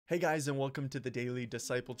Hey guys, and welcome to the Daily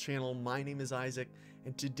Disciple channel. My name is Isaac,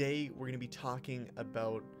 and today we're going to be talking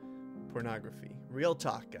about pornography. Real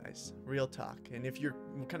talk, guys. Real talk. And if you're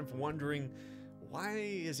kind of wondering, why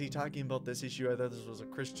is he talking about this issue? I thought this was a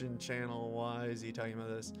Christian channel. Why is he talking about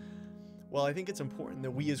this? Well, I think it's important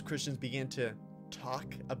that we as Christians begin to talk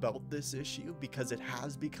about this issue because it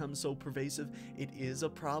has become so pervasive. It is a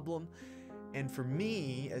problem. And for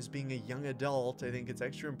me, as being a young adult, I think it's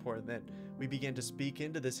extra important that we begin to speak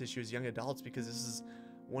into this issue as young adults, because this is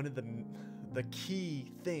one of the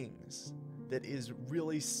key things that is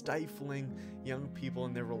really stifling young people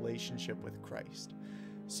in their relationship with Christ.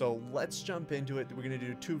 So let's jump into it. We're going to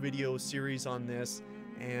do 2 video series on this,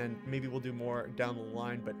 and maybe we'll do more down the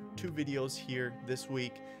line, but 2 videos here this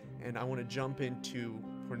week. And I want to jump into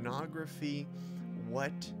pornography,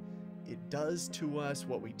 what it does to us,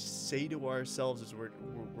 what we say to ourselves as we're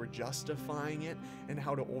justifying it, and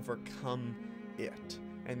how to overcome it.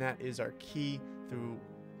 And that is our key through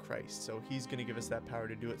Christ. So he's going to give us that power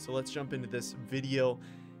to do it. So let's jump into this video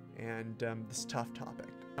and this tough topic.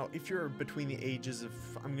 Now, if you're between the ages of,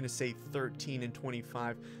 I'm going to say 13 and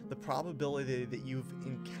 25, the probability that you've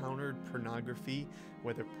encountered pornography,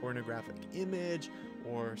 whether pornographic image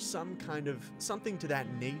or something to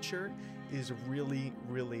that nature, is really,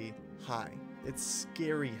 really high. It's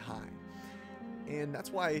scary high. And that's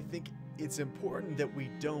why I think it's important that we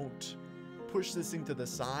don't push this thing to the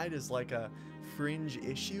side as like a fringe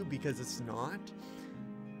issue, because it's not.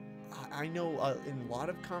 I know in a lot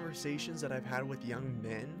of conversations that I've had with young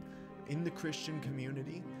men in the Christian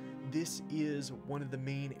community, this is one of the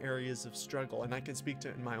main areas of struggle. And I can speak to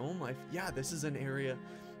it in my own life. Yeah, this is an area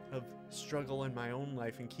of struggle in my own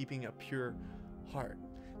life and keeping a pure heart.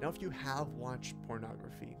 Now, if you have watched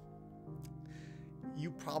pornography, you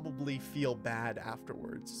probably feel bad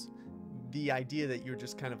afterwards. The idea that you're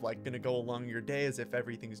just kind of like going to go along your day as if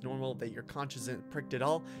everything's normal, that your conscience isn't pricked at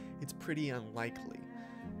all, it's pretty unlikely.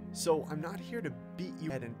 So I'm not here to beat you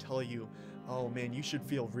head and tell you, oh man, you should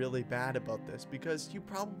feel really bad about this, because you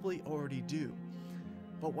probably already do.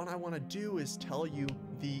 But what I want to do is tell you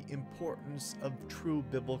the importance of true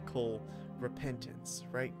biblical repentance,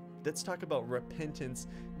 right? Let's talk about repentance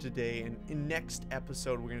today, and in next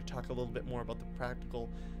episode we're going to talk a little bit more about the practical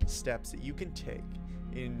steps that you can take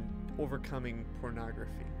in overcoming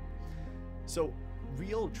pornography. So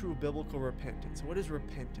real, true biblical repentance. What is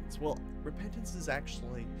repentance? Well, repentance is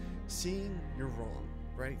actually seeing you're wrong,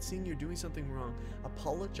 right? Seeing you're doing something wrong,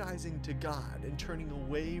 apologizing to God and turning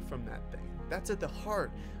away from that thing. That's at the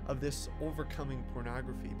heart of this overcoming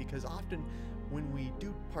pornography, because often when we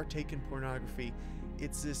do partake in pornography,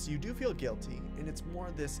 it's this, you do feel guilty, and it's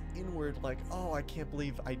more this inward, like, oh, I can't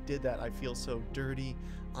believe I did that. I feel so dirty.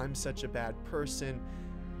 I'm such a bad person.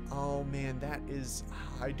 Oh man,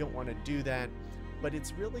 I don't want to do that. But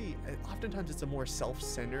it's really, oftentimes it's a more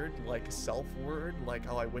self-centered, like self-word, like,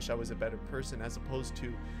 oh, I wish I was a better person, as opposed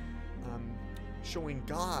to showing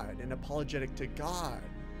God and apologetic to God,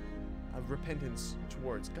 of repentance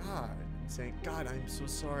towards God, and saying, God, I'm so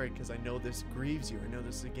sorry because I know this grieves you. I know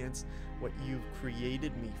this is against what you've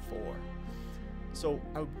created me for. So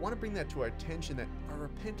I want to bring that to our attention, that our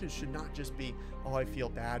repentance should not just be, oh, I feel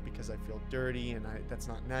bad because I feel dirty and that's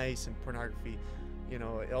not nice, and pornography, you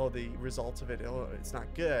know, all the results of it, oh, it's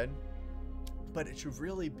not good. But it should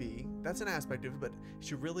really be, that's an aspect of it, but it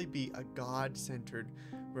should really be a God-centered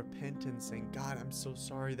repentance, saying, God, I'm so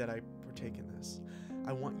sorry that I partake in this.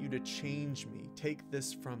 I want you to change me. Take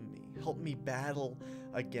this from me. Help me battle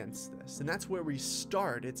against this. And that's where we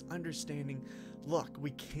start. It's understanding, look, we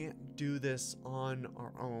can't do this on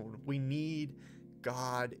our own. We need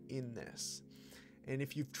God in this. And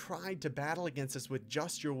if you've tried to battle against this with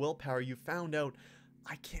just your willpower, you found out,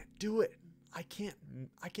 I can't do it. I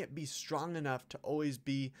can't be strong enough to always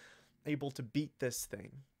be able to beat this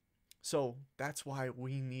thing. So that's why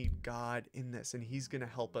we need God in this, and he's going to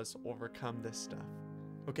help us overcome this stuff.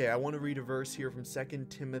 Okay, I want to read a verse here from 2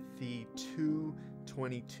 Timothy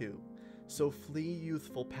 2:22. So flee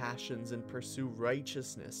youthful passions and pursue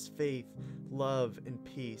righteousness, faith, love, and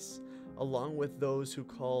peace, along with those who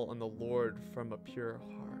call on the Lord from a pure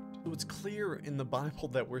heart. So it's clear in the Bible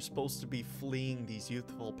that we're supposed to be fleeing these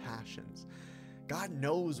youthful passions. God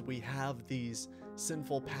knows we have these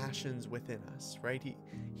sinful passions within us, right?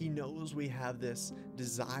 He knows we have this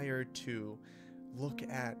desire to look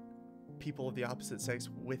at people of the opposite sex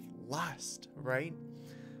with lust, right?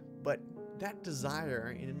 But that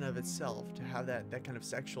desire in and of itself, to have that kind of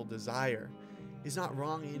sexual desire, is not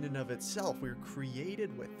wrong in and of itself. We were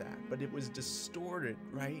created with that, but it was distorted,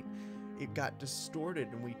 right? It got distorted,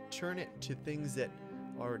 and we turn it to things that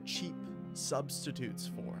are cheap substitutes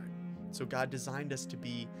for it. So God designed us to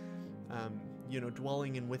be,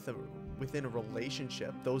 dwelling within a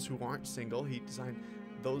relationship. Those who aren't single, he designed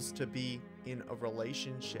those to be in a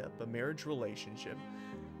relationship, a marriage relationship.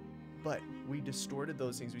 But we distorted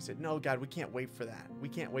those things. We said, no, God, we can't wait for that. We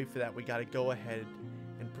can't wait for that. We got to go ahead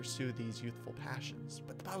and pursue these youthful passions.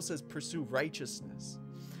 But the Bible says pursue righteousness.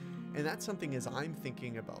 And that's something as I'm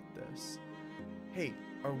thinking about this. Hey,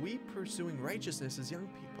 are we pursuing righteousness as young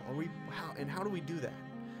people? How do we do that?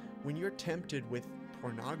 When you're tempted with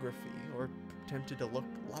pornography or tempted to look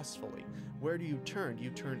lustfully, where do you turn? Do you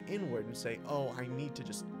turn inward and say, oh, I need to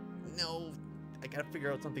I got to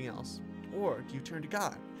figure out something else? Or do you turn to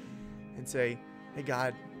God and say, hey,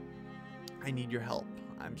 God, I need your help.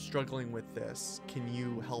 I'm struggling with this. Can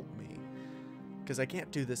you help me? Because I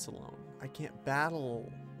can't do this alone. I can't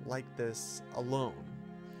battle like this alone.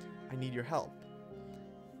 I need your help.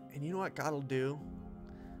 And you know what God will do?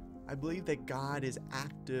 I believe that God is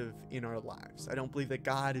active in our lives. I don't believe that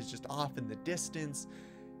God is just off in the distance,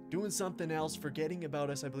 doing something else, forgetting about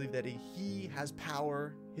us. I believe that He has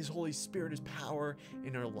power. His Holy Spirit is power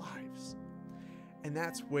in our lives. And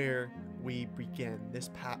that's where we begin this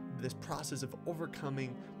process of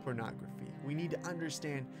overcoming pornography. We need to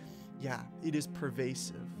understand, it is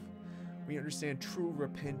pervasive. We understand true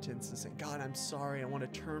repentance and saying, God, I'm sorry, I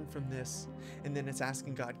want to turn from this. And then it's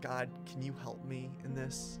asking God, can you help me in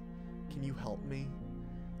this? Can you help me?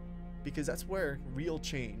 Because that's where real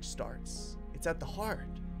change starts. It's at the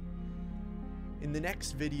heart. In the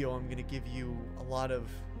next video, I'm going to give you a lot of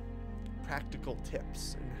practical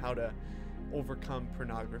tips on how to overcome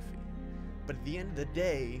pornography. But at the end of the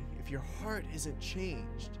day, if your heart isn't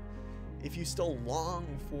changed, if you still long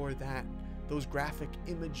for those graphic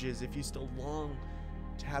images, if you still long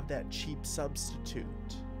to have that cheap substitute,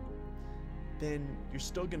 then you're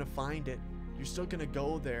still going to find it. You're still going to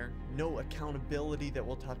go there. No accountability that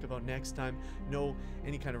we'll talk about next time. No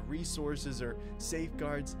any kind of resources or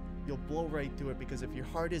safeguards. You'll blow right through it, because if your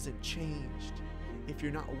heart isn't changed, if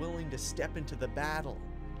you're not willing to step into the battle,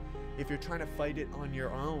 if you're trying to fight it on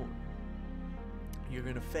your own, you're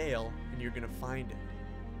going to fail and you're going to find it.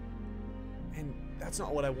 And that's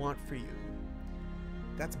not what I want for you.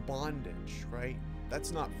 That's bondage, right?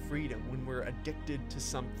 That's not freedom when we're addicted to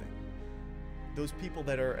something. Those people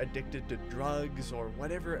that are addicted to drugs or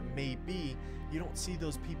whatever it may be, you don't see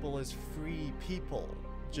those people as free people,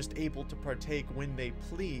 just able to partake when they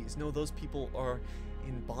please. No, those people are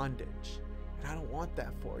in bondage. And I don't want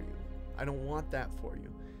that for you. I don't want that for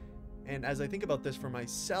you. And as I think about this for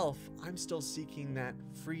myself, I'm still seeking that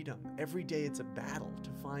freedom. Every day it's a battle to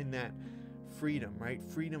find that freedom, right?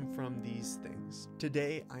 Freedom from these things.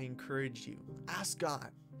 Today, I encourage you, ask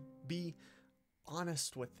God. Be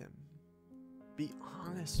honest with Him. Be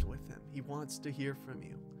honest with Him. He wants to hear from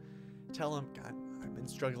you. Tell Him, God, I've been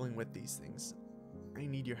struggling with these things. I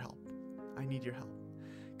need your help. I need your help.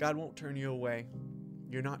 God won't turn you away.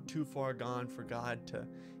 You're not too far gone for God to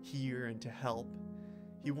hear and to help.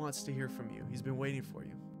 He wants to hear from you. He's been waiting for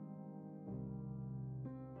you.